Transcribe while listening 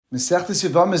Mesechtes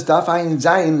Yevamis Daf Ayin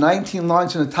Zayin, 19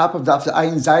 lines on the top of Daf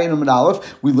Ayin Zayin Amud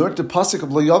Aleph. We learned the pasuk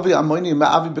of Lo Yavi Amoni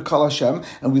Ma'avi B'Kol Hashem,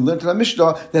 and we learned in the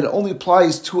Mishnah that it only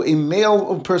applies to a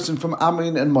male person from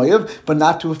Amin and Moav, but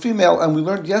not to a female. And we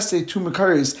learned yesterday two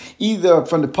Makaris, either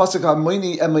from the pasuk of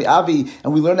Amoni and Ma'avi,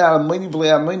 and we learned out Amoni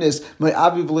V'Lei Aminis,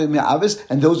 Ma'avi V'Lei Ma'avis,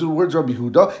 and those are the words of Rabbi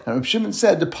Yehuda. And Rabbi Shimon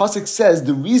said the pasuk says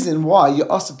the reason why you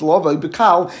asked the Lavai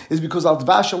B'Kal is because Al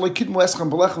Dvash Alei Kidmu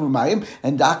Eschem B'Lechem V'Mayim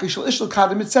and Dakish Ishel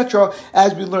Kadim etc.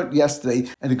 As we learned yesterday.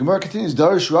 And the Gemara continues,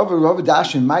 Darish Rava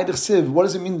Dashin, Maidach Siv. What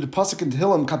does it mean in the pasuk in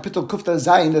Tehillim, Kapitel Kufta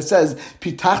Zayin, that says,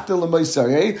 Pitachta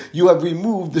l'maisarei, you have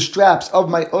removed the straps of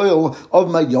my oil, of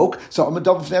my yoke. So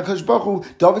David said to HaKadosh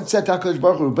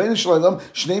Baruch Hu, Rebbeinu Shalom,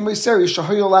 Shnei Maisarei,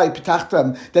 Shahayolai,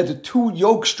 Pitachtem, that the two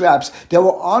yoke straps that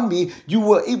were on me, you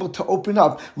were able to open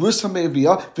up. Rus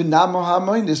HaMe'aviyah, V'namo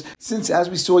HaMoinis. Since, as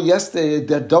we saw yesterday,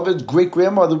 that David's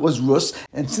great-grandmother was Rus,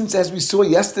 and since, as we saw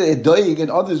yesterday, Doeg and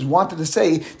others wanted to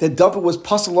say that David was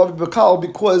Pasal of Bakal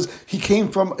because he came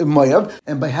from Moav,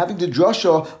 and by having the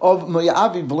drasha of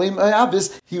Moavi, V'lei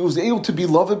Moavis, he was able to be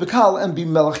Lav Bakal and be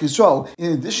Melech Yisrael.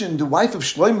 In addition, the wife of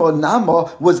Shlomo,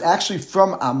 Nama, was actually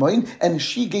from Ammon, and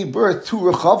she gave birth to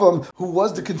Rechavam, who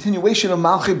was the continuation of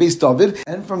Malchei Beis David,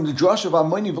 and from the drasha of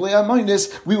Ammoni V'lei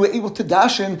Ammonis, we were able to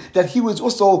dashen that he was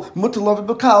also Mutter Lav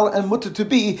Bakal and Mutter to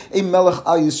be a Melech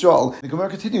Al Yisrael. The Gemara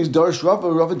continues, Darish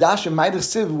Rava Dashen, Maidach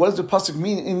Siv. What does the pasuk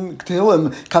mean in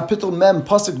Tehillim, Kapitel Mem,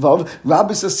 Pasuk Vav,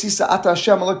 Rabbi Sasisa Ata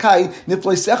Hashem Alakai,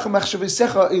 Nifleisecha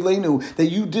Mechshavisecha Elenu, that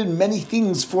you did many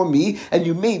things for me, and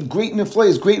you made great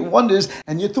nifleis, great wonders,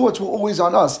 and your thoughts were always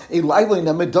on us. A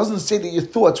Lailainam, it doesn't say that your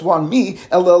thoughts were on me,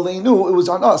 El Elenu, it was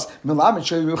on us. Melamed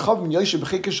Shei Rechavim Yoshe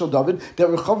B'Chekeshel David, that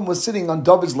Rechavim was sitting on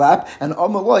David's lap, and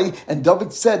Amalai, and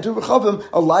David said to Rechavim,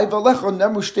 Alai V'Alecha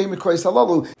Nemru Shtei Mikrais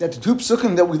Halalu, that the two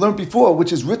psukim that we learned before,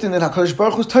 which is written in HaKadosh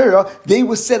Baruch Hu's Torah, they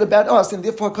were said about us, and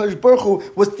therefore HaKadosh Baruch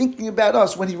Hu was thinking about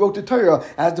us when he wrote the Torah,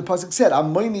 as the pasuk said,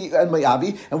 Amoni and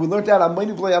Mayavi, and we learned that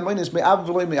Amoni v'lei Amonis, Mayavi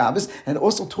v'lei Mayavis, and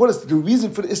also taught us that the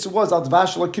reason for the Issa was Al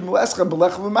Dvash Kimu Eschem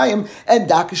B'Lechem V'Mayim and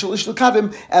Dakish Ishel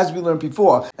Kadim, as we learned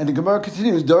before. And the Gemara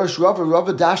continues, Darish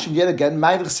Rava Dashin yet again,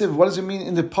 Maidach Siv. What does it mean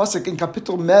in the pasuk in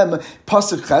Kapitel Mem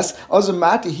pasuk Ches?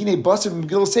 Azamati Hine Basim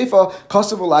Megillah Sefer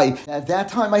Kasav Olai. At that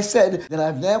time I said that I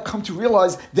have now come to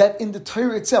realize that in the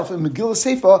Torah itself, in Megillah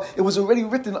Sefer, it was already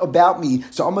written about me.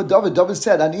 So Amar David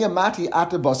said, Aniyamati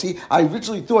Atabasi. I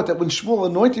originally thought that when Shmuel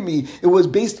anointed me, it was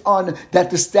based on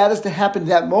that the status that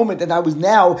happened at that moment, and I was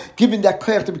now given that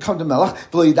koyach to become the Melech.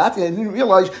 I didn't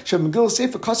realize Megillah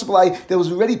Sefer Kasav that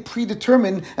was already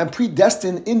predetermined and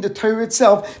predestined in the Torah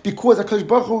itself, because HaKadosh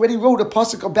Baruch Hu already wrote a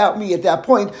pasuk about me at that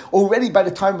point, already by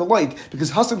the time of light.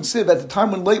 Because Hasam Ksiv, at the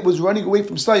time when light was running away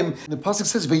from Saim, the pasuk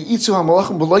says, V'yitzu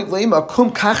hamalachim b'light leima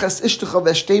kum kachas ishtecha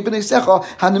v'shtei b'nei secha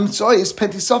hanimtzois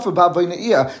pentisafa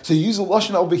ba'vayne'iyah. So you use a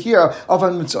lashon over here of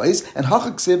hanimtzois, and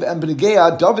Hachaksiv and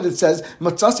B'negea David, it says,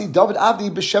 Matzasi David Avdi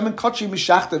b'shem and kachi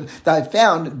mishachtem, that I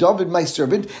found David my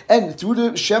servant, and through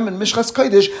the Shem and Mishchas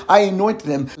Kodesh I anointed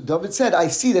him. So David said, I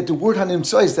see that the word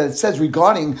hanimtzois that it says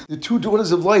regarding the two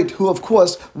daughters of light, who of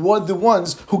course were the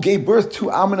ones who gave birth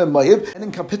to Ammon and Moav, and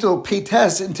in Kapitel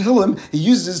Peites in Tehillim, he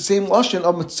uses the same lashon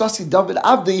of Matzasi David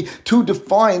Avdi to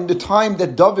define the time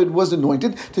that David was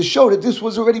anointed, to show that this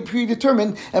was already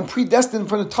predetermined and predestined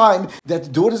from the time that the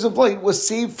daughters of light was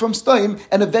saved from Staim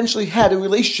and eventually had a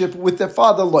relationship with their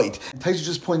father Light. And Taisha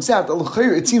just points out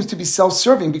that it seems to be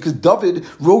self-serving, because David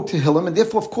wrote Tehillim, and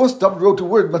therefore of course David wrote the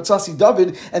word Matzasi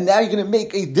David, and now you're going to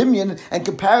make a dimyan and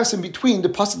comparison between the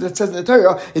pasuk that says in the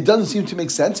Torah. It doesn't seem to make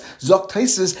sense. Zok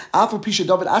Taisis, Afa Pisha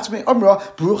David Atzmei Amra,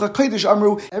 Baruch HaKodesh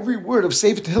Amru, every word of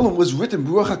Sefer Tehillim was written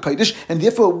Baruch HaKodesh, and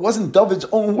therefore it wasn't David's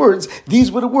own words.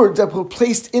 These were the words that were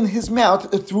placed in his mouth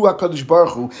through HaKadosh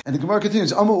Baruch Hu. And the Gemara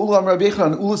continues, Amma Ula Am Rabbi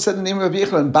Yechanan, Ula said the name of Rabbi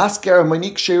Yechanan, Baskar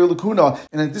Manik Sheir Lakuna.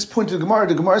 And at this point in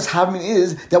the Gemara's having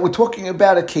is that we're talking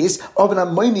about a case of an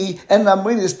Ammoni and an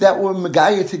Ammonis that were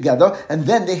Megaya together, and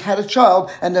then they had a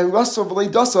child, and the Rasa V'lei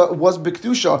Dasa was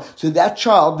Bikdusha. So that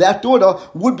child, that daughter,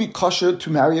 would be kosher to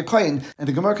marry a Kohen. And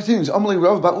the Gemara continues, Amalei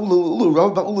Rav Ba'ula,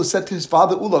 Rav Ba'ula said to his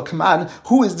father Ula, come on,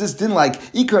 who is this din like?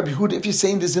 Ik Rabbi Yehuda, if you're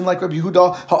saying this din like Rabbi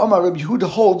Yehuda, Ha'amar Rabbi Yehuda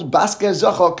holds Basker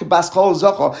Zacha Kebaskal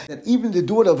Zacha, that even the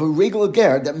daughter of a regular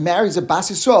ger that marries a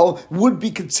Bas Yisrael would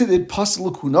be considered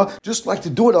Pasal Lakuna, just like the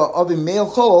daughter of a male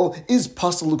Chol is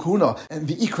Pasal Lakuna. And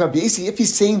the Ik Rabbi Yasi, if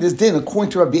he's saying this din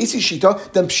according to Rabbi Yasi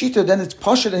Shita, then Pshita, then it's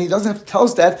Pashat, and he doesn't have to tell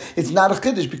us that it's not a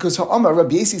Chiddush, because Ha'amar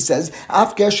Rabbi Yasi says,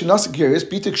 Af Ger Shenasik Geris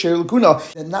Bitik Sher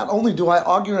Lakuna, that not only do I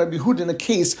argue Rabbi Yehuda in a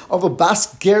case case of a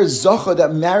Bas Ger Zocha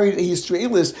that married a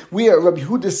Yisraelis, where Rabbi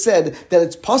Huda said that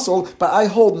it's puzzle, but I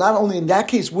hold not only in that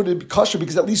case would it be kosher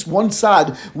because at least one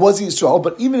side was Yisrael,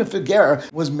 but even if a Ger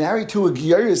was married to a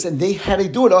Geras and they had a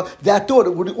daughter, that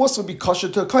daughter would also be kosher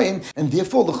to a Kohen, and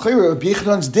therefore the Chayra of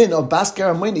Yechanan's din of Bas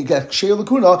Ger Amoni, that Ksher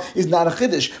Lakuna, is not a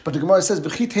Chiddush. But the Gemara says,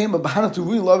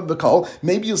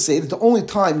 maybe you'll say that the only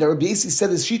time that Rabbi Yasi said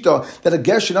his Shita that a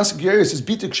Ger Shenas Geras is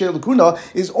Bita Ksher Lakuna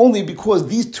is only because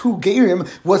these two Gerim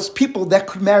was people that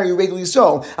could marry a regular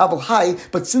Yisrael. Aval Hai,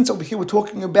 but since over here we're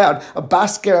talking about a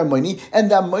Bas Ger Amoni,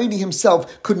 and the Amoni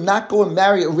himself could not go and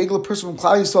marry a regular person from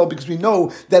Klal Yisrael because we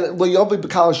know that Lo Yaveh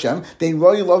B'Kal Hashem, they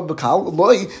Roy Love B'Kal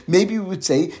Loi. Maybe we would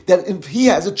say that if he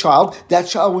has a child, that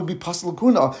child would be Pasal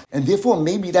Lakuna, and therefore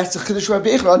maybe that's the Chiddush Rabbi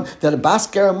Echron that a Bas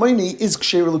Ger Amoni is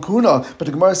Ksher Lakuna. But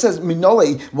the Gemara says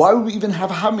Minole. Why would we even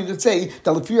have a Hamid to say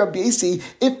that Lefi Rabbi Yasi,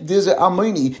 if there's an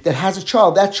Amoni that has a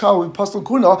child, that child would be Pasal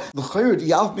Lakuna?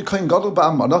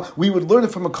 We would learn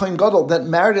it from a Kohen Gadol that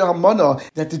married an Almana,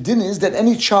 that the din is that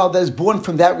any child that is born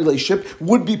from that relationship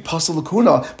would be Pasal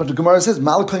Lakuna. But the Gemara says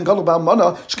Mal Kohen Gadol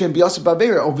Ba'almana Shkem Biyasa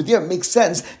Ba'Beira. Over there it makes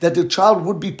sense that the child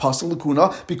would be Pasal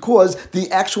Lakuna because the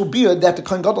actual beer that the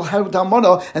Kohen Gadol had with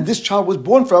Almana and this child was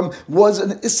born from was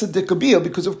an Issa Dekabiyah,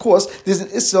 because of course there's an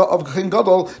Issa of Kohen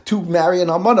Gadol to marry an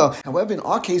Almana. However, in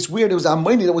our case where there was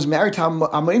Amoni that was married to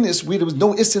Amonis, where there was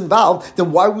no Issa involved,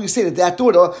 then why would we say that that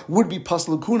daughter would be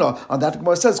Pasal Lakuna? On that, the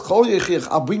Gemara says, Chol Yechich,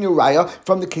 I'll bring you raya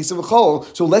from the case of a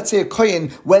Chol. So let's say a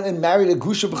Kohen went and married a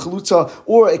Grusha V'Chalutza,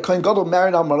 or a Kohen Gadol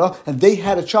married Almana, and they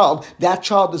had a child. That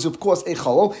child is of course a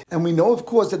Chol, and we know of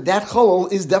course that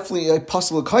Chol is definitely a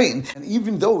Pasal Kohen. And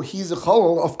even though he's a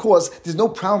Chol, of course, there's no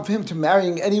problem for him to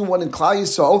marrying anyone in Klal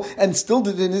Yisrael, and still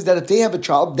the din is that if they have a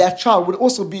child, that child would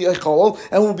also be a Chol,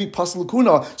 and would be Pasal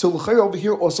Lakuna. So L'chayr over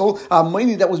here also,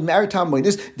 Amoni that was married to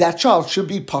Amonis, that child should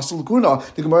be Pasal Lakuna.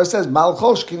 The Gemara says, Mal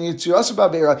Chol Shkin Yitzirasa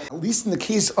Ba'Beira. At least in the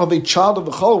case of a child of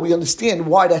a Chol, we understand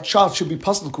why that child should be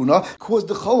Pasal Lakuna, because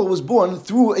the Chol was born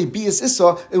through a Bias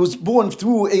Issa, it was born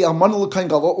through a Almana L'Kain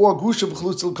Gadol, or a Grusha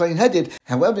V'Chalutza L'Kain Headed.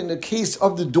 However, in the case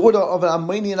of the daughter of an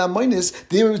Amoni and Amonis,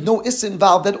 there is no Issa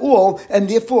involved at all, and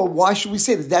therefore, why should we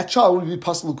say that that child would be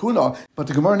Pasal Lakuna? But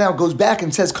the Gemara now goes back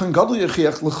and says, Kohen Gadol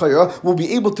Yechiach L'Chayra will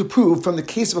be able to prove from the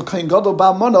case of a Kohen Gadol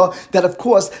Ba'almana that of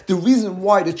course the reason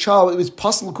why the child was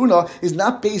Pasal Lakuna is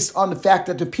not based on the fact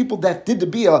that the people that did the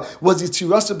Bia was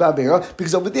Yitzirasa Ba'Beira,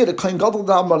 because over there the Kohen Gadol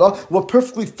Ba'almana were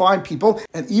perfectly fine people,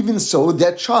 and even so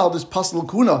that child is Pasal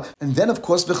Lakuna. And then of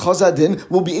course the Chazadin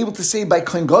will be able to say by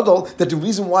Kohen Gadol that the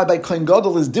reason why by Kohen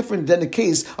Gadol is different than the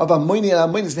case of Amoni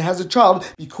and Amonis that has a child,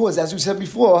 because as we said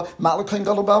before, Ma'ala Kohen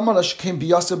Gadol Ba'almana came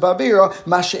Biyasa Ba'Beira,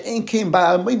 Masha Ein came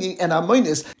by Amoni and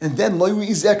Amonis, and then Loiwi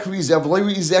Izekrizeh,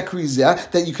 Loiwi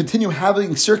Izekrizeh, that you continue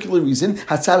having circular reason,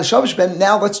 Hatzad Shavush Ben.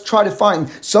 Now let's try to find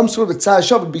some sort of Tzad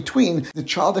Shavush between the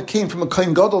child that came from a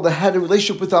Kohen Gadol that had a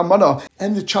relationship with Almana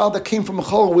and the child that came from a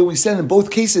Chol, where we said in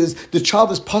both cases the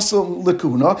child is Pasal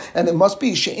Lakuna, and it must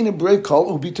be She'ena Brev Kol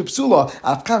or Bita Psula.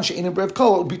 Afkan She'ena Brev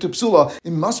Kol or Bita Psula.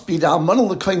 It must be the Almana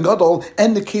L'Kohen Gadol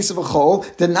and the case of a Chol.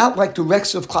 They're not like the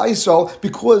Rex of Klal Yisrael,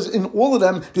 because in all of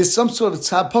them there's some sort of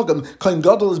Tzad Pogam. Kohen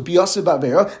Gadol is Biyasa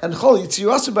Ba'Beira and Chol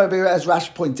Yitzirasa Ba'Beira, as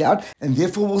Rashi points out, and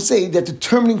therefore we'll say that the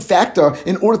determining factor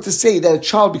in order to say that a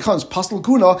child becomes Pasal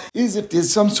Lakuna is if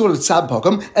there's some sort of Tzad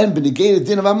Pogam, and B'negei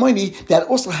Din of Amoni that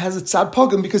also has a Tzad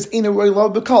Pogam, because in a Roy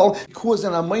Love B'Kal, because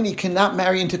an Amoni cannot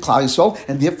marry into Klal Yisrael,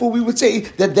 and therefore we would say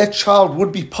that that child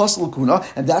would be Pasal Lakuna,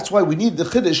 and that's why we need the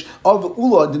Chiddush of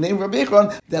Ula, the name of Rabbi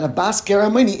Echron, that a Bas Ger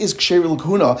Amoni is Ksher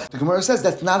Lakuna. The Gemara says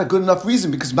that's not a good enough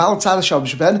reason, because Mal Tzad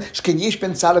Shavush Ben Shken Yesh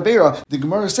Ben Tzad Beira. The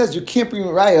Gemara says you can't bring a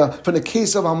raya from the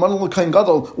case of Almana L'Kohen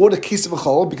Gadol or the case of a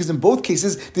Chol, because in both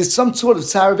cases there's some sort of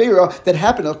Tzad Beira that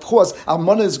happened. Of course,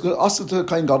 Almana is also to the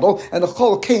Kohen Gadol, and the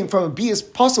Chol came from a bias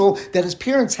puzzle that his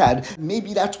parents had.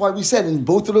 Maybe that's why we said in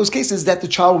both of those cases that the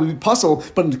child would be puzzle.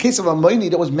 But in the case of Amoni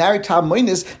that was married to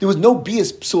Amonis, there was no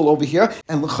bias psul over here,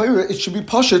 and l'chayra it should be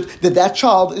pashut that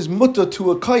child is mutter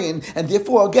to a kohen, and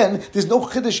therefore again there's no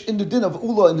chiddush in the din of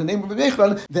Ula in the name of Rabbi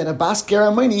Echron that a Bas Ger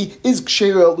Amoni is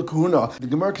ksheira l'kuhuna. The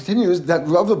Gemara continues that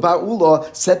Rava Bar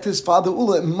Ula said to his father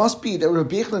Ula, it must be that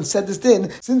Rabbi Echron said this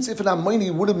din, since if an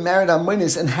Amoni would have married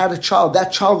Amonis and had a child,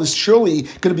 that child is surely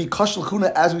going to be kash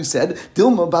l'kuhuna, as we said.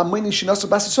 Dilma ba'amoni shinasu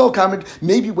basisol kamed.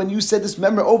 Maybe when you said this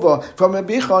member over from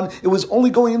Rabbi Echron, it was only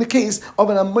going in the case of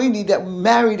an Amoni that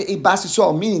married a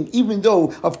basisol, meaning even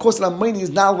though of course an Amoni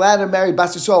is not allowed to marry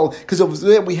basisol, because over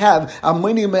there we have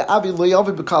Amoni me'avi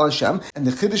loyavi b'kal Hashem, and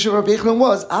the chiddush of Rabbi Echron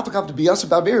was afakav to biyasa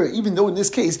ba'beira, even though in this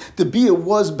case the bia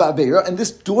was ba'beira and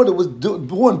this daughter was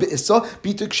born be'issa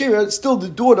bita kshira, still the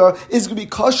daughter is going to be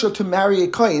kosher to marry a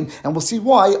kohen, and we'll see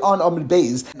why on Amud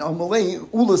Beis. is. And Amalei,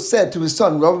 Ula said to his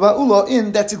son, Rabbi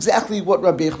Ula, that's exactly what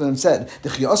Rabbi Yochanan said. The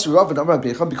Chiyas Rav and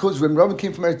Rabbi Yochanan, because when Rabbi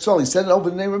came from Eretz Yisrael, he said it over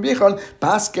the name of Rabbi Yochanan,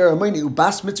 Bas Ger Amayni,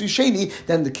 Ubas Mitzri Sheni,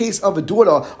 then in the case of a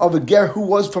daughter of a Ger who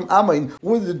was from Amain,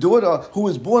 or the daughter who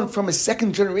was born from a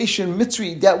second generation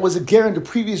Mitzri that was a Ger in the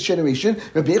previous generation,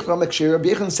 Rabbi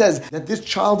Yochanan says that this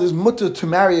child is mutter to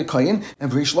marry a Kayin,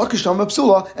 and Rish Lakish Am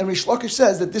Psula, and Rish Lakish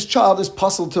says that this child is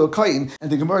puzzle to a Kayin.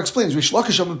 And the Gemara explains, Rish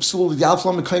Lakish Am Psula, the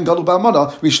Avlam Kayin Gadol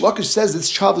Ba'amada, Rish Lakish says this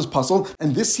child is puzzle,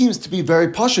 and this seems to be very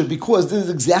pasha because this is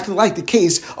exactly like the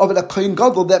case of a Kayin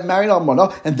Gadol that married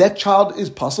Almana, and that child is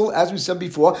puzzle, as we said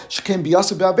before, Shekem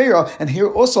Biyasa Ba'avera, and here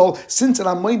also, since an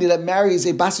Amayni that marries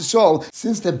a Bas Yisrael,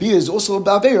 since the Bia is also a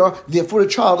Ba'avera, therefore the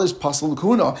child is puzzle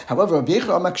Kuna. However, Rabbi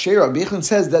Yochanan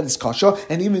says that it's kasha,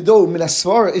 and even though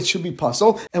Minasvara it should be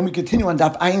puzzle, and we continue on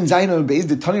Daf Ayin Zayin and Beis,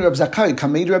 the Tani Rab Zakai,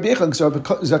 Kameid Rabbi Yochanan,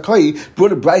 because Rabbi Zakai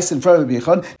brought a brisa in front of Rabbi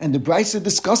Yochanan, and the brisa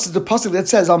discusses the pasuk that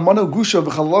says, Almano Grusha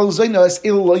v'chalal zayna es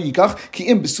il lo yikach, ki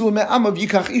im besula me'amav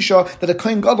yikach isha, that a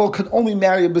Kohen Gadol could only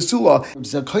marry a besula. Rabbi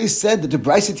Zakai said that the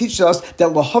brisa teaches us that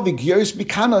lahavi gyeris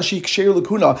mikana she ksher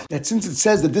lakuna, that since it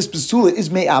says that this besula is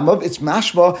me'amav, it's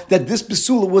mashma that this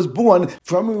besula was born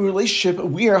from a relationship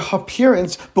where her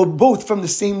parents were both from the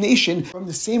same nation, from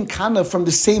the same kana, from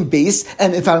the same base,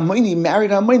 and if Almayni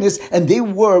married Almaynis, and they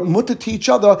were mutter to each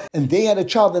other, and they had a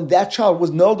child, and that child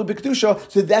was nolda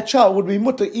b'kedusha, so that child would be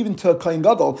mutter even to a Kohen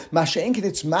Gadol. Masha'enkin,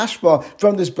 it's mashma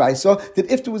from this brisa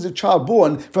that if there was a child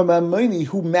born from Almayni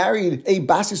who married a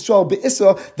Bas Yisrael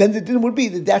be'issa, then the din would be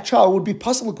that child would be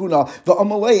pasal kuna. The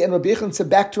Amalei, and Rabbi Yochanan said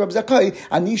back to Rabbi Zakai,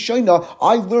 Ani Shaina,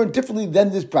 I learned differently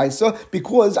than this brisa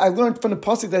because I learned from the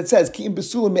pasuk that says ki im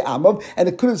besula me'amav, and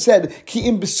it could have said ki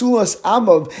im besulas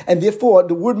amav, and therefore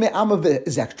the word me'amav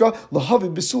is extra.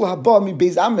 Lahavi besula haba mi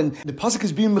beis amen. The pasuk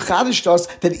is being mechadish to us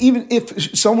that even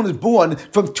if someone is born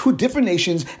from two different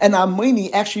nations and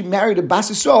Amayni actually married a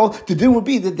Bas Yisrael, the din would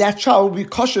be that child would be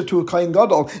kosher to a Kohen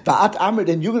Gadol. Va'at amrid,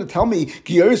 and you're going to tell me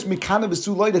Gyeris mikana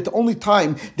besulai that the only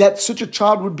time that such a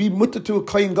child would be mutter to a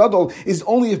Kohen Gadol is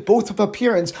only if both of her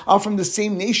parents are from the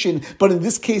same nation. But in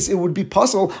this case, it would be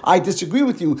puzzle. I disagree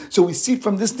with you. So we see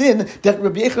from this din that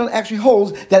Rabbi Yochanan actually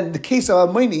holds that in the case of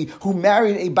Amayni who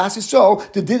married a Bas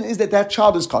Yisrael, the din is that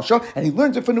child is kosher, and he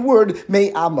learns it from the word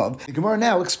Mei Amav. The Gemara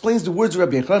now explains the words of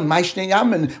Rabbi Yochanan, Mai Shnei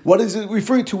Amen. What is it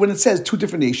referring to when it says two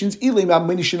different nations? If you're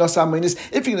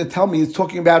going to tell me it's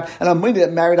talking about an Amayni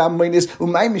that married Amaynis,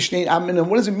 Umay Mishnei Amen, and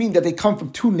what does it mean that they come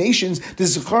from two nations? The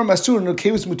Zechar Masur and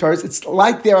Kevus Mutaris. It's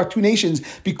like there are two nations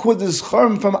because the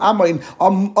Zechar from Amain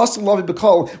are Asalavi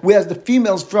Bekal, whereas the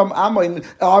females from Amain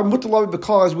are Mutalavi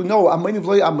Bekal, as we know, Amayni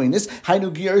V'loi Amaynis,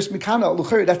 Hainu Gyeris Mikana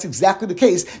Luchari. That's exactly the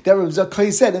case that Rabbi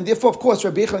Zakai said, and therefore, of course,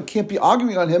 Rabbi Yochanan can't be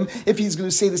arguing on him if he's going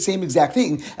to say the same exact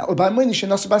thing.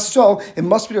 It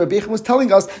must be that Rabbi Yochanan was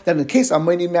telling us that in the case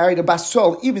Amayni married a Bas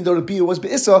Yisrael, even though the Bia was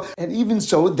Be'issa, and even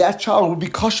so, that child would be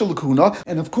Kasha L'Kuna,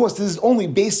 and of course, this is only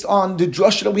based on the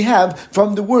drush that we have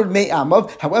from the word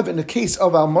Me'amav. However, in the case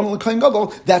of Almana L'Kohen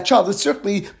Gadol, that child is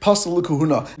certainly Pasal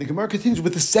L'Kuhuna. The Gemara continues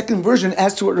with the second version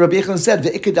as to what Rabbi Yochanan said. The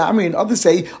Ikadamri and others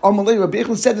say, Amalei, Rabbi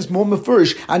Yochanan said this more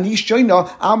mefurish. Ani Shoina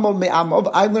Amav Me'amav.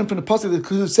 I learned from the pasuk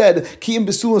that it said Ki im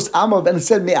Besulas Amav, and it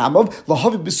said Me'amav.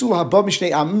 Lahavi Besula Haba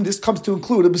Mishnei Amim. This comes to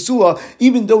include a Besula,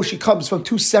 even though she comes from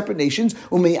two separate nations.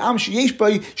 Ume'am Sheyesh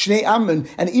Bei Shnei Amin,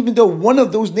 and even though one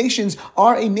of those nations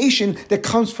are a nation that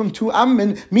comes from two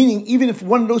Amin, meaning even if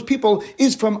one of those people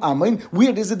is from Amin,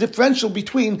 where there's a differential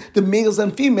between the males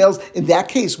and females, in that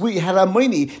case, we had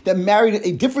Amayni that married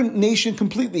a different nation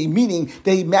completely, meaning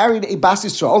they married a Bas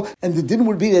Yisrael, and the din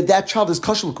would be that child is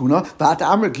Kashal Kuna,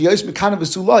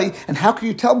 and how can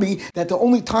you tell me that the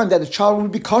only time that a child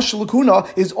would be Kashal Kuna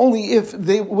is only if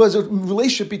there was a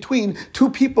relationship between two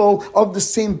people of the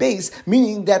same base,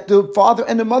 meaning that the father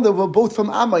and the mother were both from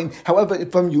Amain. However,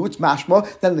 from you, it's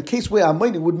mashma, then in the case where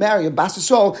Amayni would marry a Bas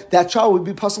Yisrael, that child would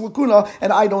be Pasal Kuna,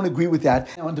 and I don't agree with that.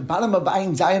 Now, on the bottom of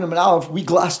Ayin Zayin and Aleph, we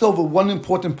glossed over one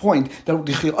important point, that when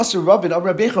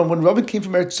Rabbi came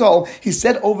from Eretz Yisrael, he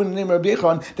said over the name of Rabbi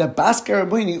Yochanan that Bas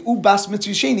Karabini u Bas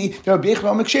Mitzri Sheni, that Rabbi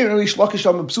Yochanan Mekshir and Rish Lakish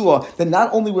am Psula. That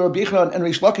not only were Rabbi Yochanan and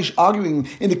Rish Lakish arguing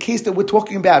in the case that we're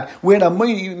talking about where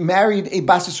Amayni married a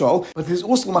Bas Yisrael, but there's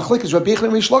also Machlekes Rabbi Yochanan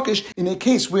and Rish Lakish in a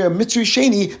case where Mitzri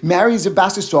Sheni marries a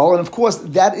Bas Yisrael, and of course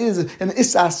that is an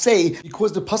Issa say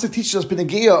because the pasuk teaches us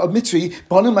Benegeya of Mitzri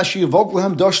Banim Ashir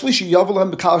Voglahem Dar Shlishi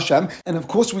Yavalahem Bekal Hashem, and of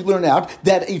course we learn out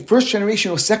that a first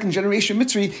generation or second generation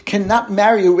Mitzri cannot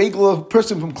marry a regular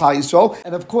person from Klal Yisrael,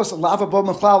 and of course Lava Bo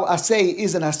Machlal Asay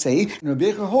is an Asay, and Rabbi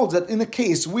Yochanan holds that in a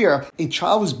case where a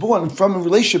child is born from a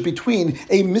relationship between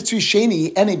a Mitzri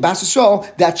Sheni and a Bas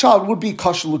Yisrael, that child would be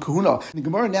Kashal L'Kahuna. The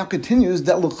Gemara now continues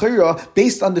that L'Chira, based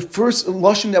based on the first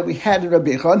lashon that we had in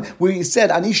Rabbi Yechon, where he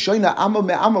said, "Ani shoyna amav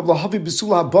me'amav lahavi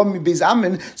besula haba mi beis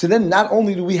amin." So then, not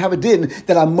only do we have a din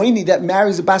that a moini that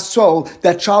marries a bas Yisrael,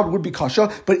 that child would be kosher,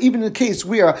 but even in the case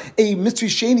where a Mitzri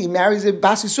Sheni marries a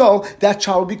bas Yisrael, that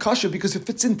child would be kosher because it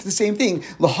fits into the same thing.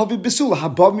 Lahavi besula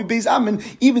haba mi beis amin.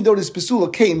 Even though this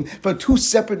besula came from two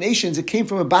separate nations, it came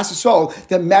from a bas Yisrael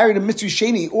that married a Mitzri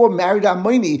Sheni or married a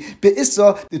moini.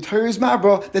 Be'issa, the Torah is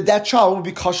mabra that child would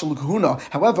be kosher l'kahuna.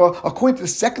 However, according to the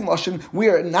second lashon,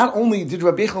 where not only did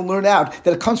Rabbi Yechon learn out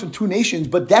that it comes from two nations,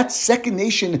 but that second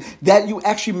nation that you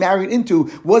actually married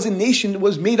into was a nation that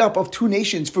was made up of two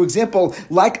nations. For example,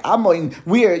 like Amoin,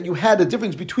 where you had a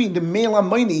difference between the male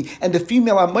Amoini and the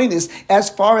female Amoinis as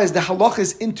far as the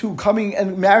halachas into coming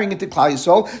and marrying into Klal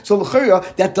Yisrael. So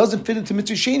l'chayra, that doesn't fit into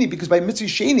Mitzri Sheni, because by Mitzri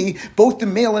Sheni, both the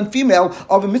male and female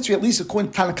of a Mitzri, at least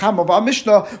according to Tanakam of our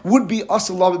Mishnah, would be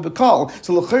Asal Lavi B'Kal.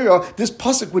 So l'chayra, this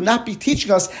pasuk would not be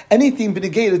teaching us anything but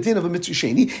negate a din of a Mitzri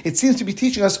Sheni. It seems to be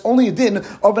teaching us only a din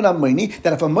of an Amoini,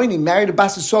 that if a Amoini married a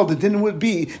Bas Yisrael, the din would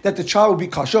be that the child would be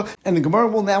kosher. And the Gemara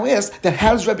will now ask that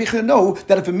how does Rabbi Yechon know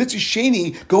that if a Mitzri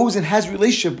Sheni goes and has a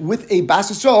relationship with a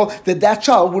Bas Yisrael, that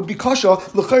child would be kosher?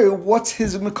 L'chayr, what's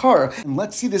his makar? And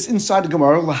let's see this inside the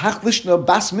Gemara. L'hach lishna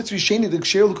bas Mitzri Sheni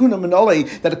d'ksher l'kuna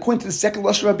minole. That according to the second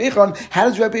lashon Rabbi Yechon, how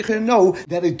does Rabbi Yechon know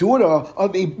that a daughter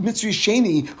of a Mitzri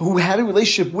Sheni who had a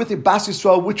relationship with a Bas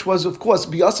Yisrael, which was of course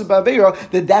biyasa b'avera,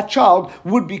 that child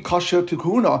would be kosher to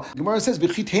kahuna? Gemara says,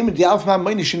 maybe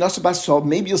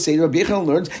you'll say Rabbi Yechon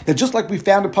learns that just like we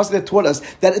found a pasuk that taught us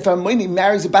that if a moini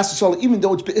marries a Bas Yisrael, even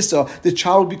though it's be'issa, the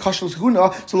child would be kosher to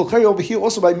kahuna. So l'chayr over here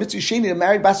also by Mitzri Sheni that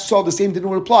married Bas Yisrael, the same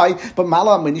didn't apply. But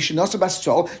mala moini shenasa Bas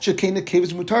Yisrael shekena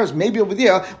kevus mutaris. Maybe over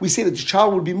there we say that the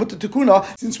child would be mutar to kahuna,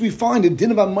 since we find the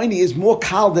din of a moini is more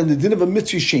kal than the din of a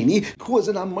Mitzri Sheni, because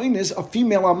an amoinis, a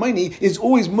female amoini, is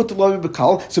always mutar lavi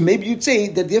b'kal. So maybe you'd say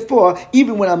that therefore,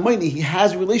 even when amoini he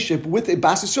has a relationship with a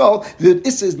Bas Yisrael, the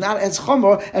issa is not as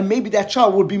chomer, and maybe that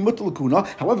child would be mutar l'kuna.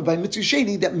 However, by Mitzri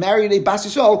Sheni that married a Bas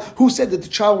Yisrael, who said that the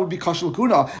child would be kosher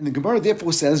l'kuna? And the Gemara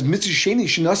therefore says Mitzri Sheni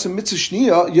shenasa Mitzri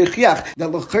Shniya yechiach,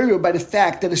 that l'chayr, by the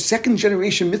fact that a second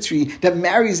generation Mitzri that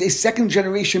marries a second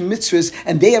generation Mitzvahs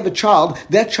and they have a child,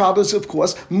 that child is of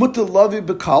course mutar lavi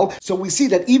b'kal. So we see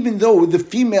that even though the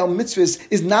female Mitzvahs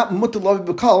is not mutar lavi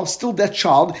b'kal, still that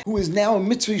child who is now a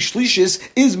Mitzvah Shlishis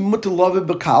is mutar lavi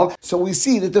b'kal. So we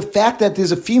see that the fact that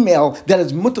there's a female that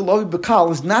is mutar lavi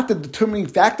b'kal is not the determining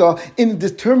factor in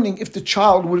determining if the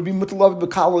child would be mutar lavi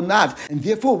b'kal or not. And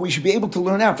therefore we should be able to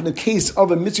learn out from the case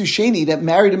of a Mitzri Sheni that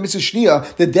married a Mitzri Shniya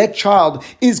that child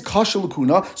is kosher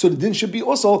l'kuna. So the din should be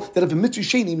also that if a Mitzri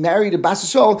Sheni married a Bas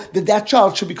Yisrael, that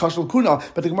child should be kosher l'kuna.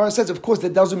 But the Gemara says, of course,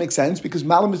 that doesn't make sense, because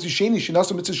malam Mitzri Sheni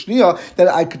shenasa Mitzri Shniya, that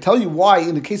I could tell you why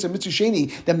in the case of Mitzri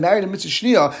Sheni that married a Mitzri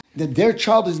Shniya, that their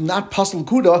child is not pasal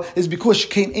kuda, is because she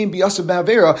came in biyasa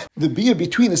ba'avera. The bia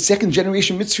between a second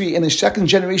generation Mitzri and a second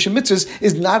generation Mitzvahs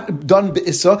is not done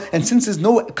be'issa, and since there's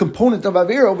no component of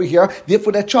avera over here,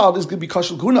 therefore that child is going to be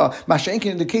kosher kuna.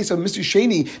 Mashenkin, in the case of Mitzri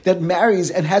Sheni that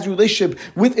marries and has a relationship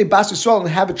with a Bas Yisrael and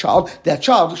have a child, that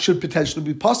child should potentially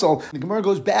be pasal. The Gemara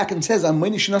goes back and says,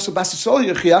 Amoini shenasa Bas Yisrael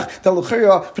yechiach, that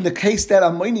l'chayra, from the case that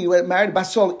Amoini married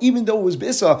Bas Yisrael, even though it was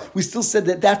be'issa, we still said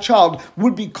that child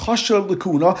would be kosher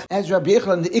l'kuna, as Rabbi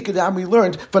Yechon and the Ikadam we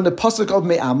learned from the pasuk of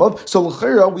Me'amav. So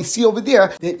l'chayra, we see over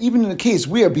there that even in the case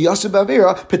where biyasa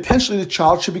b'avera, potentially the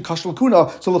child should be kosher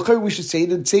l'kuna. So l'chayra, we should say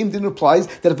that the same thing applies,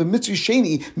 that if a Mitzri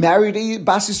Sheni married a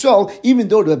Bas Yisrael, even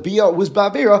though the bia was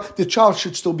b'avera, the child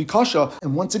should still be kosher.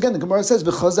 And once again, the Gemara says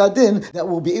v'chazadin, that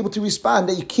will be able to respond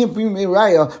that you can't bring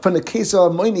Meraya from the case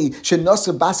of Amoini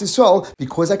shenasa Bas Yisrael,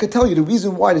 because I could tell you the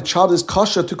reason why the child is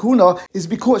kosher to kuna is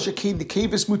because the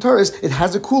kevis mutaris, it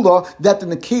has a kula that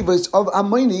the kevis of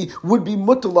Amoini would be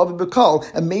mutar lavi b'kal,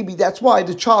 and maybe that's why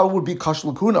the child would be kosher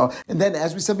l'kuna. And then,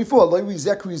 as we said before, the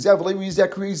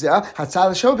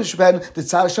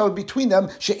tzad hashav between them,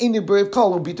 she'eni b'rev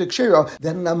kal will be the kshera.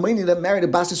 Then an Amoini that married a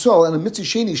Bas Yisrael and a Mitzri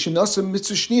Sheni shenasa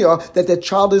Mitzri Shniya, that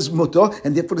child is mutar,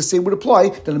 and therefore the same would apply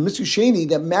that a Mitzri Sheni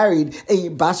that married a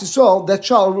Bas Yisrael, that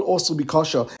child would also be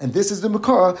kosher. And this is the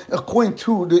makara according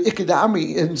to the Ikeda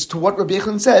Amri, and to what Rabbi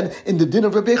Yechon said in the din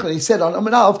of Rabbi Yechon. He said on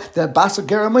Amud Aleph that Bas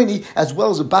Geramini, as well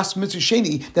as a Bas Mitzri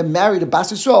Sheni that married a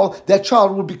Bas Yisrael, that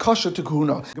child would be kosher to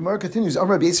kahuna. Gemara continues.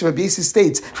 Rabbi Yossi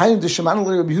states,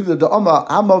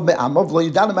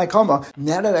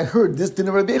 now that I heard this din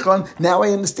of Rabbi Yechon, now I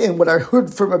understand what I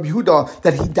heard from Rabbi Yehuda,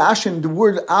 that he dashed the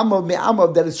word amav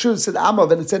me'amav, that it should have said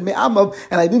amav and it said me'amav,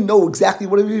 and I didn't know exactly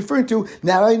what he was referring to.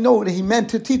 Now I know that he meant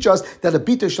to teach us that a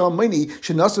bita shel Amoini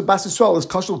shenasa Bas Yisrael is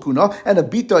kosher kuna, and a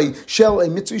bita shel a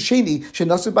Mitzri Sheni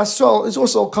shenasa Bas Yisrael is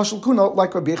also kosher kuna,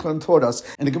 like Rabbi Yechon taught us.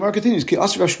 And the Gemara continues, Ki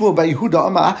Rav Shmuel by Yehuda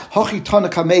Amar Hachi Tana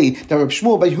Kamei. That Rav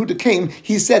Shmuel by Yehuda came,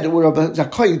 he said that Rav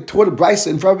Zakkai taught a brisa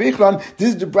in front of Rabbi Yechon. This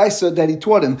is the brisa that he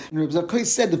taught him. And Rav Zakkai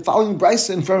said the following brisa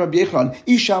in front of Rabbi Yechon: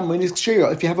 Isha Moinis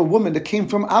Ksheira. If you have a woman that came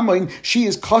from Amoin, she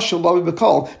is kosher lavi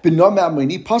b'kol. B'nom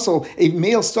Amoini pasal, a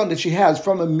male son that she has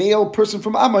from a male person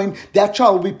from Amoin, that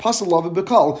child will be pasal lavi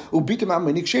b'kol. Ubitam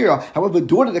Amoini Ksheira. However, the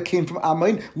daughter that came from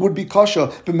Amoin would be kosher.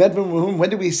 B'medvim, when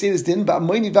did we say this? Din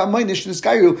ba'amoini v'amoinish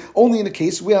niskayu. Only in the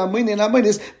case where Amoini and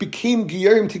Amoinis became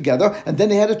giyarim together, and then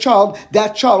they had a child.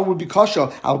 That child would be kosher.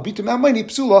 Al bitam Amoini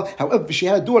psula. However, if she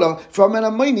had a daughter from an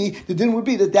Amoini, the din would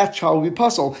be that child would be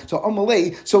pasal. So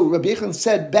Amalei. So Rabbi Yechon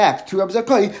said back to Rabbi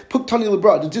Zakkai, Puktani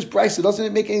lebra. That this brisa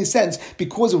doesn't make any sense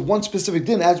because of one specific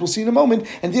din, as we'll see in a moment,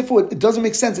 and therefore it doesn't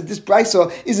make sense that this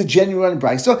brisa is a genuine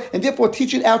brisa, and therefore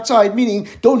teach it outside, meaning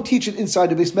don't teach it inside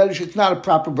the base medrash. It's not a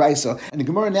proper brisa. And the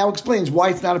Gemara now explains why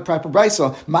it's not a proper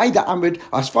brisa. Ma'ida Amrit,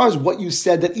 as far as what you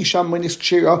said that Isha Moinis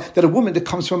Kshera, that a woman that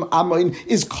comes from Amoin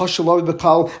is kosher lavi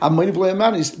b'kal Amoini v'lo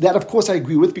Amonis. That of course I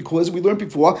agree with because we learned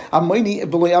before Amoini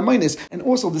v'lo Amonis. And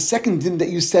also the second din that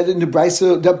you said in the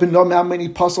brisa that benom Amoini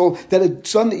pasal, that a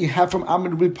son that you have from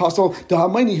Amoin will be pasal, the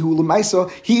Amoini who l'maisa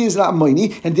he is not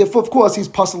Amoini, and therefore of course he's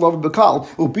pasal lavi b'kal.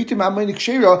 Ubitim Amoini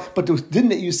Kshera, but the din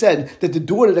that you said that the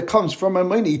daughter that comes from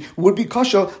Amoini would be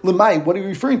kosher l'mai. What are you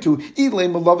referring to? Idlei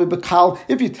malavi b'kal.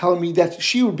 If you're telling me that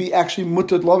she would be actually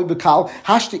mutad lavi b'kal,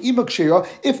 hashta ima kshera.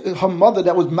 If her mother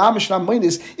that was mamish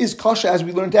Amoinis is kosher, as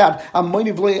we learned out,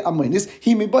 Amoini v'lo Amoinis,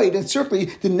 he may bite, and certainly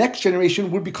the next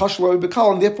generation would be kosher lavi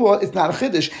b'kal, and therefore it's not a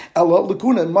chiddush. Ella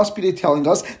lakuna, must be they telling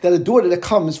us that a daughter that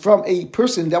comes from a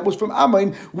person that was from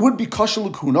Amoin would be kosher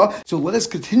lakuna. So let us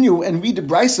continue and read the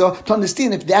brisa to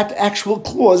understand if that actual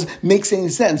clause makes any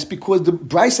sense, because the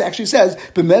brisa actually says,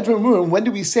 when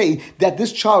do we say that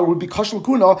this child would be kosher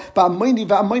lakuna?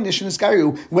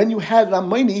 When you had an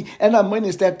Amoini and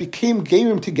Amoinis that became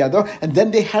gerim together, and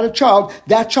then they had a child,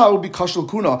 that child would be kosher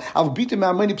lakuna. I'll beat them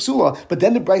Amoini psula. But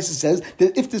then the brisa says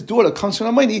that if this daughter comes from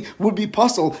an Amoini, would be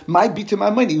pasal. My beat him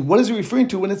Amoini. What is it referring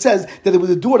to when it says that it was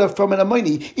a daughter from an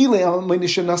Amoini?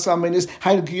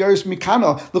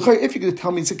 If you're going to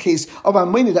tell me it's a case of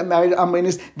Amoini that married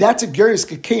Amoinis, that's a geris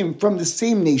that came from the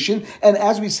same nation. And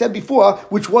as we said before,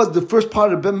 which was the first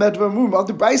part of the Medvar of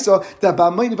the brisa, that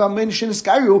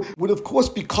Amoini would of course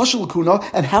be kosher lakuna.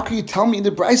 And how can you tell me in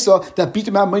the brisa that beat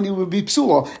him Amoini would be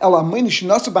psula? El Amoini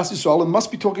shenasa bas Yisrael. It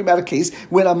must be talking about a case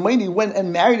when Amoini went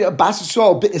and married a bas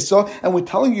Yisrael be'issa, and we're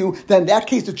telling you that in that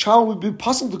case the child would be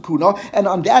pasal lakuna. And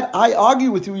on that I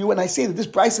argue with you, and I say that this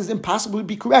brisa is impossible to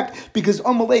be correct, because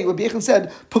Amalei Rabbi Yechon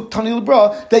said Puktani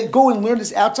lebra, that go and learn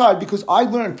this outside, because I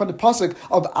learned from the pasuk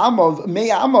of Amav Mei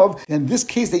Amav. In this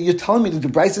case that you're telling me that the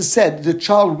brisa said the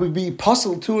child would be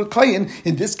pasal to a kohen,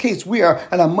 in this case where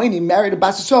an Amoini married a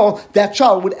bas Yisrael, that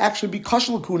child would actually be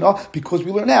kosher lakuna, because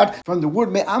we learn out from the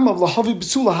word Mei Amav lahavi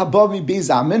b'sula habav mi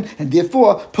bezamin, and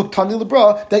therefore Puktani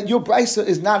lebra, that your brisa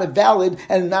is not a valid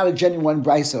and not a genuine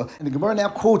brisa. And the Gemara now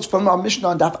quotes from our Mishnah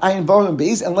on Daf Ayin Vav and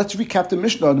Beis, and let's recap the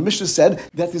Mishnah. The Mishnah said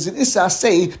that there's an Issa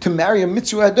say to marry a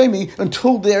Mitzvah Adami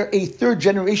until they're a third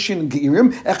generation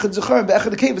Geirim, Echad Zechar and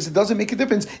Echad Kevis. It doesn't make a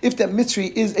difference if that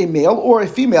Mitzvah is a male or a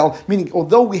female, meaning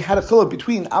although we had a chiluk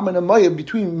between Aman and Maya,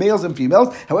 between males and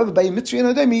females, however, by a Mitzvah and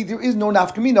Adami, there is no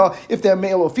nafkamina if they're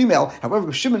male or female. However,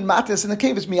 Rav Shimon Matis and the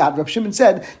Kevis Miyad, Rav Shimon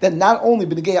said that not only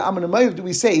B'negei Aman and Maya do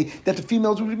we say that the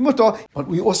females would be mutter, but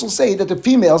we also say that the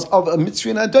females of a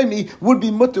Mitzvah and Adami would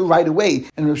be mutter right away.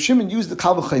 And Rav Shimon used the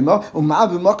Kal V'chema,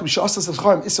 U'ma'av V'makim Sh'asas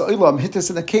Zacharim Issa Olam Hittas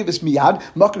and the Kevis Miyad,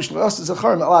 Makim Sh'asas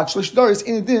Zacharim Alat Shlish Doris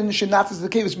in Adin Shenatas the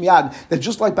Kevis Miyad. That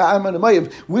just like by Aman and Maya,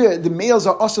 where the males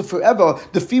are asa forever,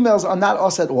 the females are not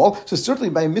asa at all. So certainly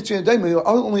by Mitzvah and Adami, are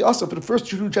only asa for the first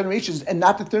two generations and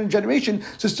not the third generation.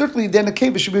 So certainly then the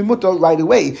Kevis should be mutter right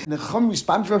away. And the Chum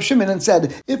responded to Rav Shimon and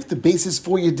said, if the basis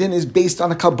for your din is based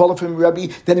on a Kabbalah from Rabbi,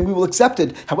 then we will accept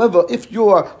it. However, if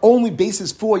your only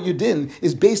basis for your din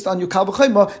is based on your Kal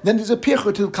V'chema, then there's a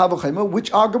pircha to Kal V'chema,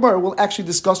 which our Gemara will actually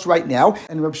discuss right now.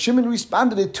 And Rav Shimon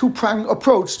responded a two-pronged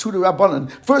approach to the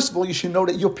Rabbanan. First of all, you should know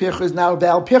that your pircha is not a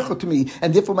valid pircha to me,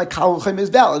 and therefore my Kal V'chema is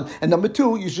valid. And number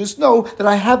two, you should just know that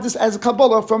I have this as a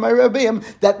Kabbalah from my Rebbeim,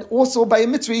 that also by a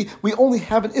mitzvah, we only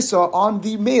have an Issa on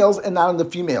the males and not on the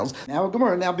females. Now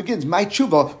Gemara now begins. My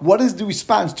tshuva, what is the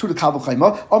response to the Kal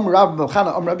V'chema?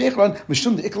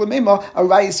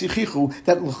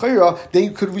 That l'chayra, they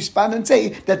could respond and say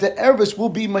that the ervis will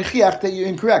be mechiach, that you're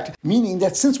incorrect. Meaning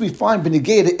that since we find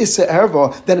b'negei the issa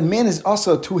erva, that a man is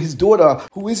also to his daughter,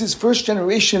 who is his first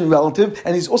generation relative,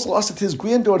 and he's also to his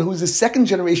granddaughter, who is his second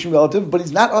generation relative, but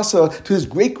he's not also to his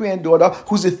great granddaughter,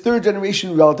 who's a third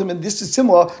generation relative, and this is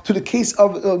similar to the case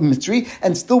of Mitzri,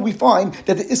 and still we find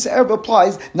that the issa erva applies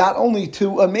applies not only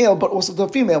to a male but also to a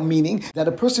female, meaning that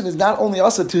a person is not only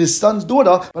asa to his son's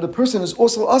daughter, but a person is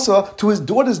also asa to his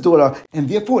daughter's daughter. And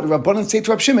therefore, the Rabbanan say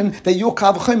to Rab Shimon that your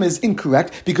Kal V'chomer is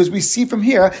incorrect, because we see from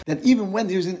here that even when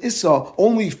there's an issa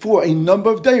only for a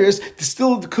number of dayers, there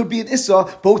still could be an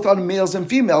issa both on males and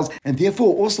females. And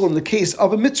therefore, also in the case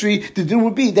of a mitzri, the din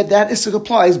would be that issa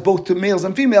applies both to males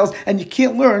and females, and you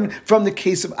can't learn from the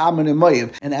case of Ammon and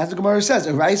Moav. And as the Gemara says,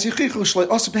 and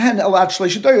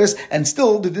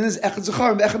still the din is echad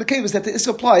zachar and echad nekevus, that the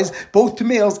issa applies both to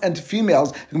males and to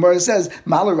females. The Gemara says,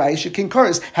 Mala Raya shekin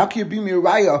karis. How can you bring me a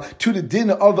raya to the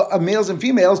din of males and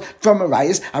females from a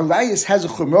rayas? A rayas has a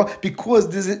chumrah because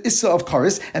there's an issa of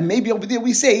karis, and maybe over there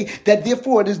we say that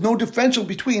therefore there's no differential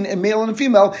between a male and a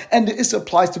female, and the issa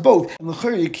applies to both.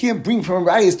 And you can't bring from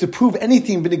a rayas to prove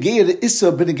anything b'negeya the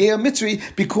issa b'negeya mitzri,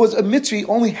 because a mitzri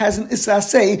only has an issa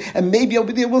say, and maybe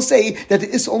over there we'll say that the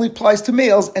issa only applies to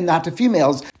males and not to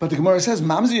females. But the Gemara says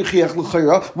mamzer yichiach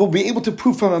l'chayra will be able to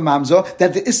prove from a mamzer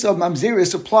that the issa of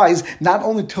mamzeris applies not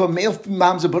only to a male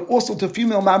mamzer but also to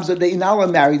female mamzer. They now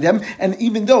marry them, and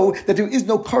even though that there is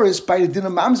no chorus by the din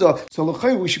of mamzer, so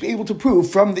l'chayra we should be able to prove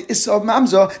from the issa of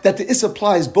mamzer that the issa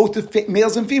applies both to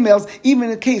males and females, even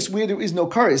in a case where there is no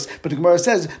chorus. But the Gemara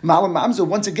says malam mamzer,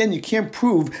 once again you can't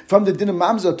prove from the din of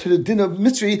mamzer to the din of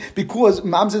mitzri, because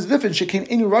mamzer is different. Shekin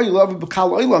in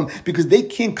because they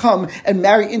can't come and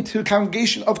marry into the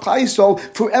congregation of Klal Yisrael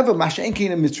forever. Masha and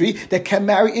Kain and Mitzri that can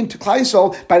marry into Klal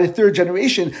Yisrael by the third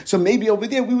generation. So maybe over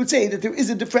there we would say that there is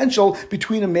a differential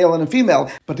between a male and a female.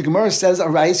 But the Gemara says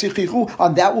Arayas Yichichu,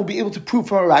 on that we'll be able to prove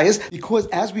from Arayas, because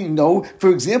as we know, for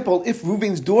example, if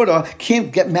Reuven's daughter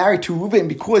can't get married to Reuven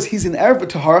because he's an Erev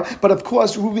to her, but of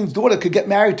course Reuven's daughter could get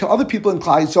married to other people in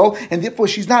Klal Yisrael, and therefore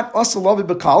she's not Asa Lavi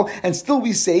Bakal, and still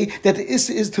we say that the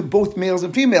Issa is to both males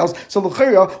and females. So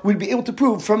l'chayra we'd be able to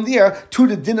prove from there to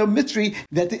the din of Mitzri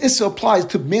that the Issa applies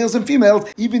to males and females,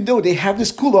 even though they have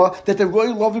this kula that the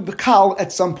royal Lavi Bakal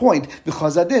at some point,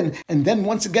 because adin. And then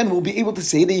once again we'll be able to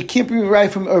say that you can't bring a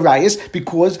from Arayas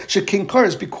because shekin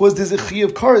karis, because there's a chi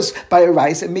of karis by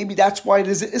Arayas, and maybe that's why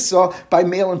there's an Issa by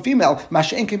male and female.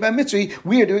 Masha'enkin by Mitzri,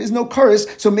 where there is no karis,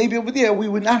 so maybe over there we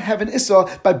would not have an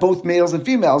Issa by both males and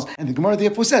females. And the Gemara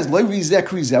therefore says that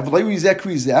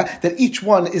each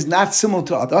one is not similar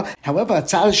to other. However, that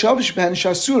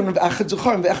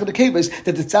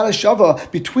the tzad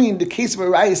shava between the case of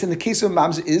Arayas and the case of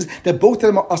Mamzer is that both of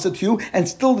them are asa to you, and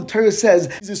still the Torah says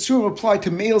these asurim apply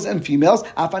to males and females.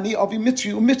 Afani avi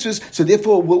mitzri u'mitzvus. So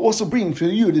therefore, we'll also bring for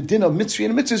you the din of mitzri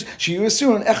and mitzvus. Shiur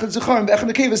asurim echad zecharim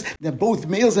ve'echad nekevus. That both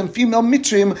males and female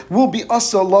mitzrim will be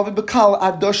asa lavi bekal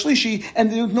ad shlishi,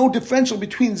 and there is no differential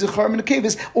between zecharim and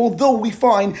nekevus. Although we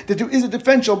find that there is a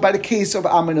differential by the case of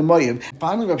Ammon and Moav.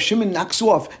 Finally, Rab Shimon knocks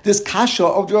off this kasha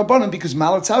of the Rabbanan, because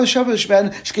malat tzad shavash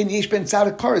ben shkein yesh ben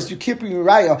tzad karis. You can't bring a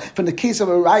raya from the case of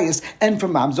Arayas and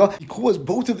from Mamzer, because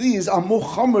both of these are more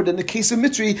chomer than the case of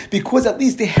Mitzri, because at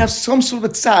least they have some sort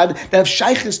of tzad that have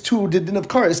shaykhs to the din of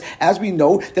karis. As we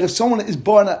know that if someone is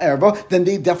born an erba, then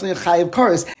they definitely are chayav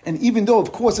karis. And even though,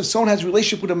 of course, if someone has a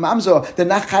relationship with a mamzer, they're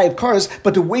not chayav karis.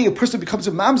 But the way a person becomes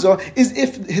a mamzer is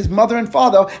if his mother and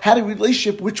father had a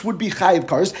relationship which would be chayav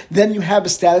karis, then you have a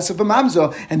status of a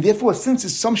mamzer. And therefore, since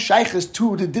it's some shaykhs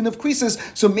to the din of krisis,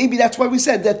 so maybe that's why we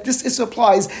said that this issa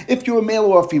applies if you're a male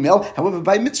or a female. However,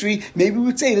 by mitzri, maybe we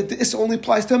would say that the issa only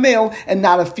applies to a male and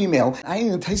not a female.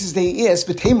 We're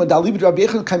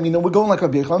going like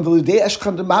Rabbi Yechon.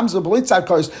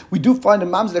 We do find a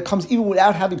mamzer that comes even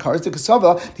without having cars. The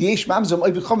kasava, the yesh mamzer,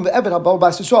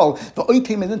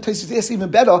 and then Taisus asks even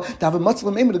better to have a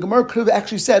matzah. The Gemara could have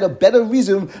actually said a better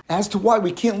reason as to why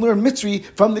we can't learn mitzri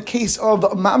from the case of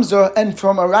mamzer and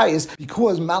from Arayas,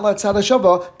 because malat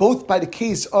tzad both by the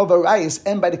case of Arayas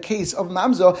and by the case of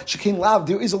mamzer shekin lav,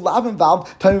 there is a lav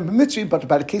involved time of mitzri, but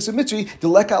by the case of mitzri, the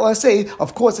lek al asay,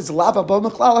 of course, it's a lav above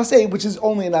mechlal asay, which is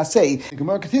only an asay. The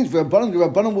Gemara continues. The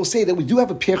Rabbanan will say that we do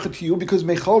have a pircha to you because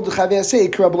mechol d'chayve asay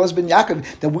k'Rabbi ben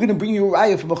Yaakov, that we're going to bring you a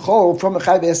raya from a chol from a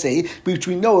chayve asay, which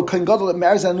we know a kohen gadol that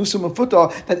marries an anusa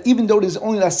mafuta, that even though there's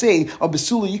only an asay of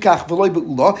besula yikach v'loy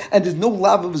be'ula, and there's no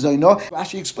lav of zayna,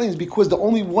 Rashi explains because the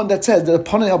only one that says that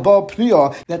upon abal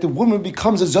pniya that the woman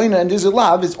becomes a zayna and there's a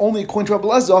lav is only according to Rabbi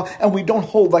Elazar, and we don't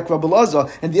hold like Rabbi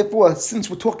Elazar. And therefore, since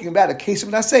we're talking about a case of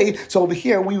an asay, so over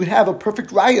here we would have a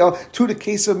perfect raya to the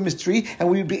case of mystery, and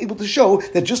we would be able to show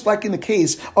that just like in the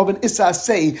case of an issa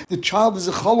asay, the child is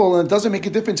a chalol, and it doesn't make a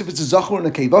difference if it's a zachor and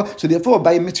a keva. So therefore,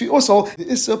 by a mystery also,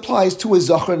 the issa applies to a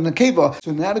zachor and a keva.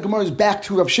 So now the Gemara is back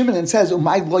to Rav Shimon and says,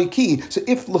 "Umay loiki." So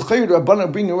if l'chayr the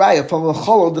Rabbanan bring a raya from a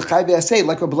chalol the chayve asay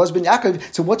like Rabbi Elazar ben Yaakov,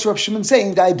 so what's Rav Shimon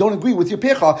saying that I don't agree with your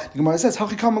pecha? The Gemara says,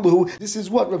 "Hachikamalu." This is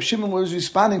what Rav Shimon was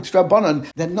responding to Rabbi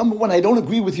Rabbanan that number one, I don't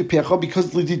agree with your Pircha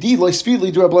because Lididi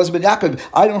Loisfili Rabbi Elazar ben Yaakov.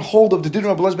 I don't hold of the Din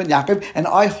of Rabbi Elazar ben Yaakov, and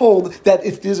I hold that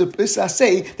if there's a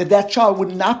say that child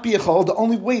would not be a chol, the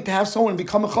only way to have someone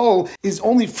become a chol is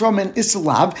only from an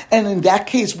isalav, and in that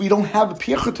case we don't have a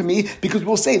Pircha to me because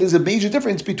we'll say there's a major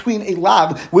difference between a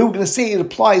lav where we're going to say it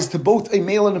applies to both a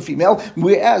male and a female,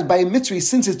 whereas by a mitzri,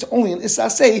 since it's only an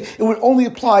isaseh, it would only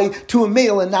apply to a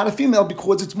male and not a female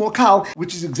because it's more kal,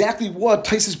 which is exactly what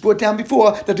Taisus brought down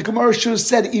before that the Gemara should have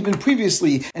said even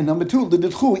previously. And number two,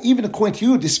 even according to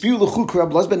you, dispute l'chu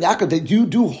Rabbi Elazar ben Yaakov, that you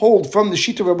do hold from the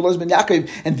sheet of Rabbi Elazar ben Yaakov,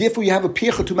 and therefore you have a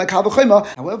pircha to my kal v'chema.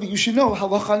 However, you should know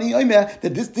halachani omer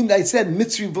that this thing that I said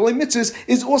mitzri v'loy mitzvahs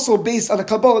is also based on a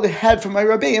kabbalah that I had from my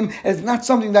rabbeim, and it's not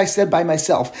something that I said by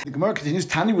myself. The Gemara continues.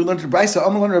 Tani, we learned to Brisa.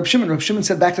 Amalon Reb Shimon. Reb Shimon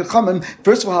said back to Chaman.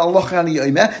 First of all, halachani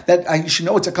omer that I should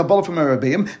know it's a kabbalah from my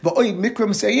rabbeim. V'oy mikra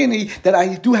mesayeni that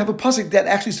I do have a pasuk that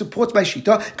actually supports my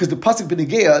shita because the pasuk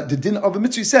b'negeya, the din of a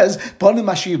mitzvah says banim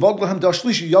mashiyivod lahem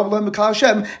dashlishi yav lahem b'kal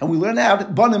Hashem, and we learn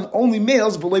out banim only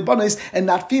males v'loy banis and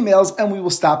not females, and we will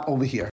stop over here.